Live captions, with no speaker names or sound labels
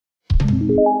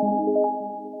Hello.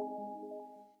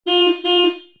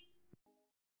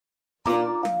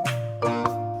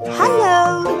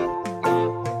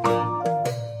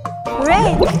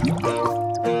 Red.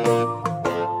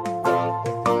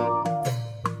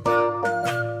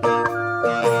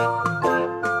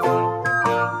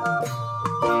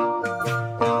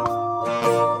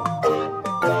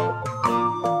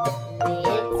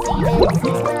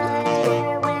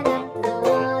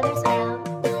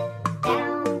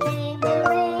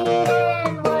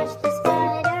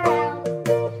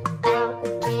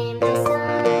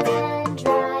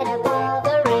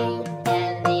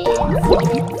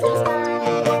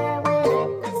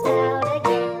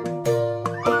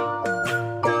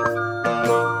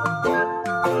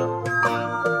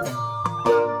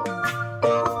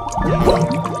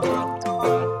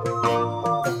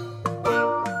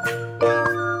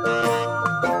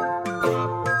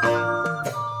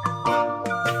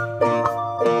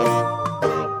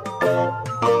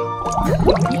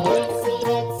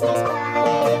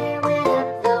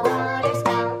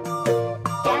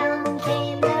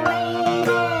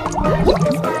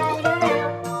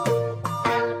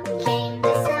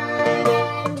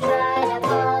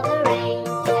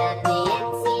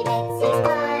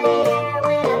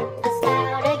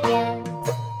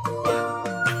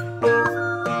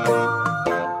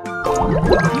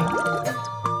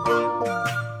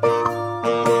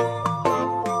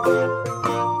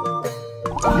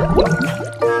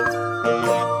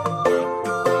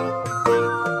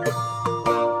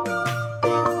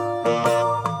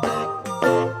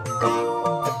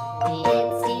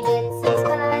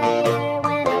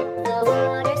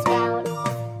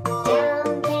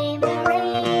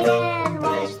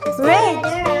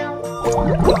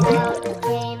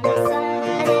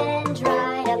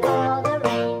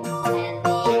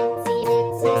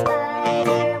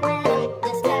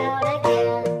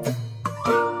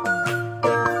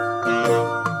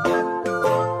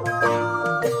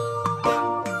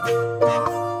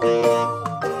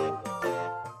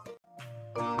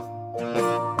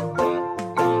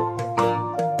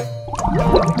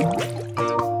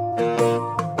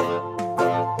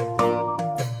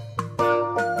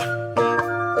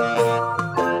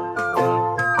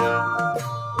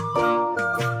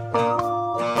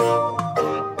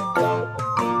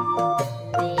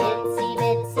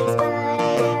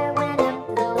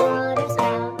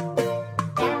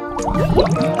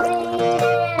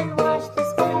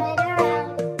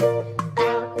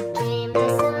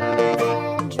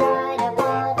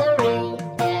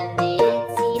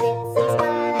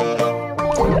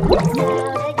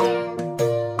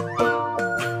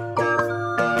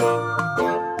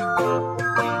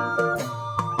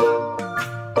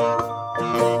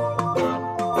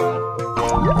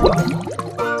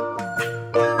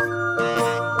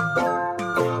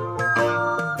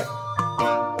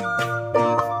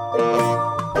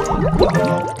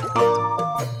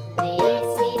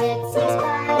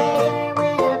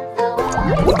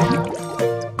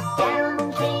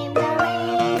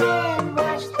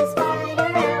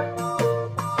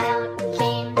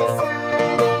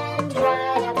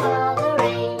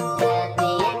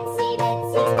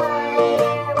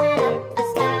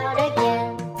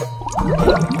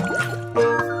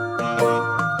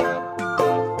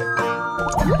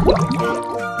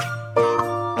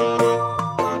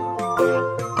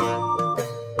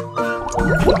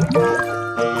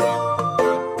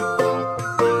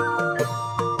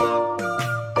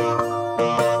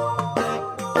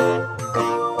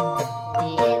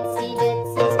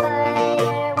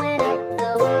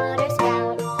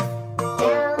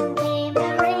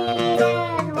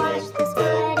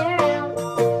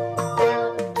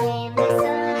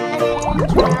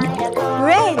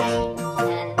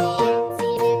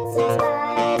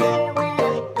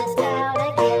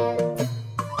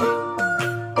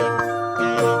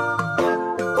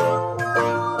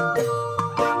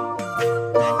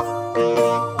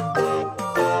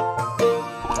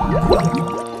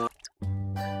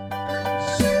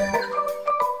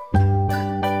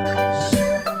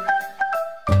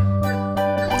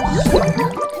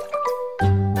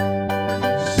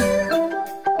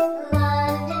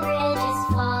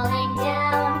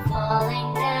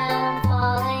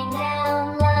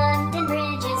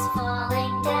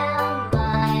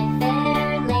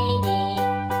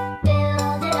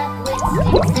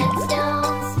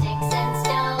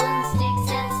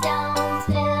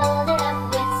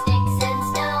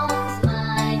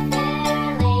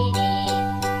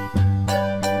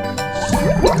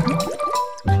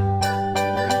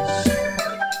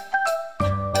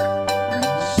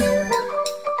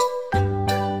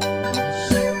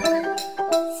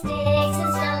 Sticks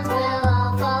and stones will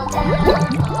all fall down.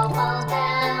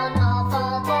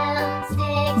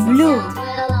 Blue.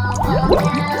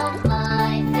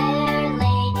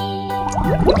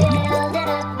 Build it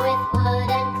up with wood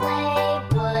and clay,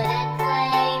 wood and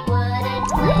clay, wood and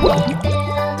clay.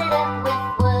 Build it up with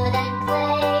wood and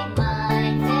clay, my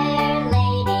fair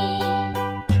lady.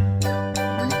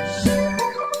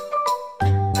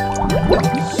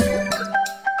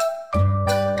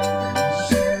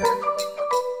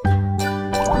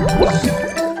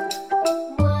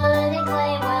 Wood and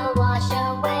clay will wash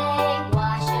away,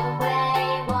 wash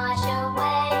away, wash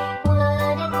away.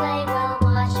 Wood and clay will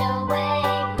wash away,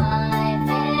 my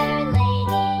fair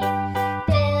lady.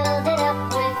 Build it up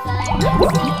with iron and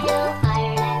steel,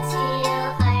 iron and steel,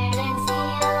 iron and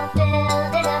steel.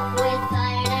 Build it up with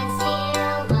iron and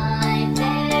steel, my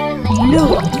fair lady.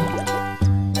 Blue.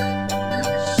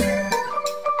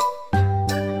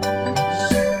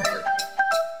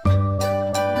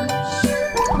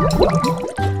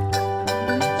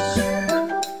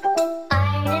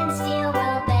 Iron and steel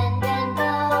will bend and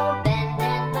bow, bend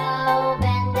and bow,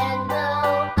 bend and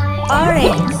bow. Iron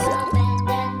Orange. and steel will bend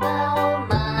and bow,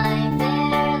 my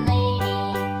fair lady.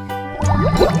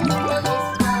 London Bridge is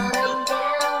falling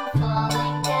down,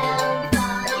 falling down,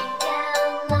 falling down.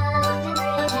 London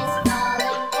Bridge is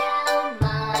falling down,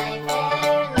 my fair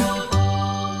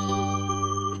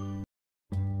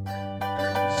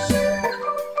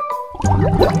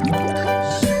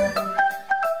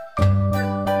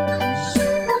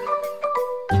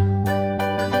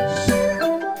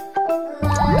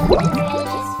London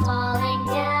Bridge is falling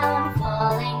down,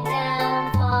 falling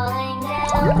down, falling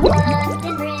down.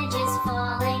 London Bridge is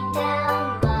falling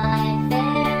down, my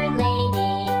fair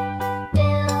lady.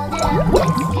 Build it up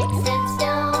with sticks and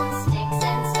stones, sticks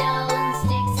and stones,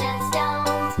 sticks and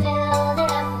stones. Build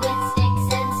it up with sticks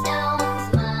and stones,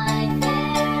 my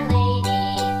fair lady.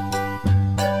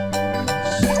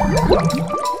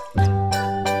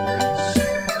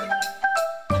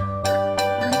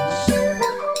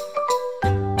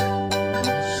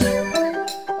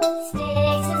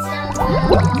 Sticks and stones will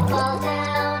all fall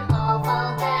down, all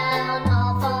fall down,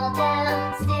 all fall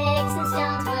down. Sticks and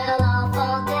stones will all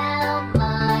fall down,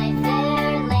 my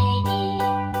fair lady.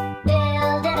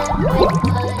 Build it up with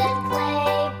wood and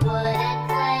clay, wood and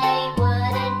clay,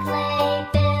 wood and clay.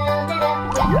 Build it up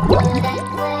with wood and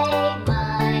clay,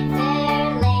 my fair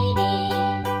lady.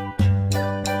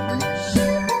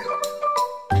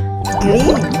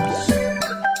 Green.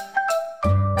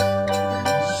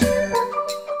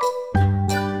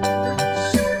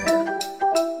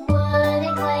 Wood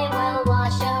and clay will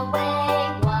wash away,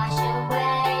 wash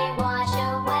away, wash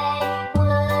away.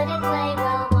 Wood and clay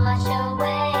will wash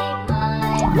away, my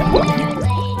fair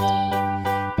lady.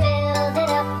 Build it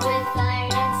up with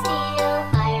iron and steel,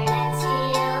 iron and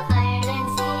steel, iron and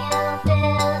steel.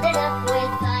 Build it up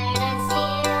with iron and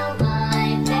steel, my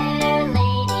fair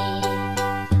lady.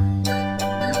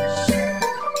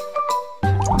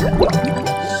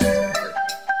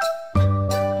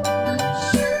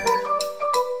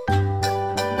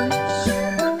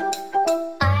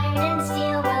 Iron and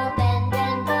steel will bend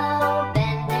and bow,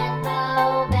 bend and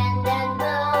bow, bend and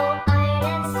bow. Iron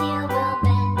and steel will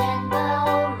bend and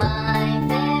bow, my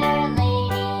fair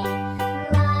lady.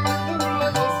 London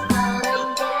Bridge is falling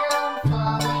down,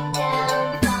 falling down,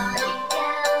 falling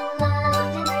down.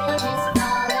 London Bridge is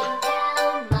falling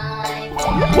down, my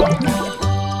fair lady.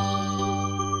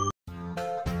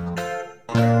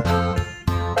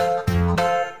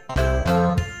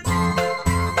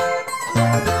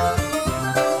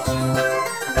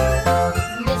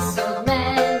 This old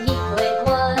man, he played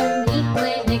one, he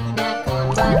played knick-knack on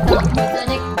my thumb with a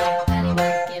knick-knack,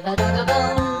 paddywhack, give a dog a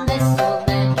bone. This old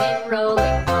man came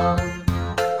rolling home.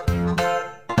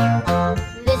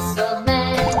 This old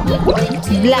man, he played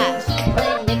two, Black. he played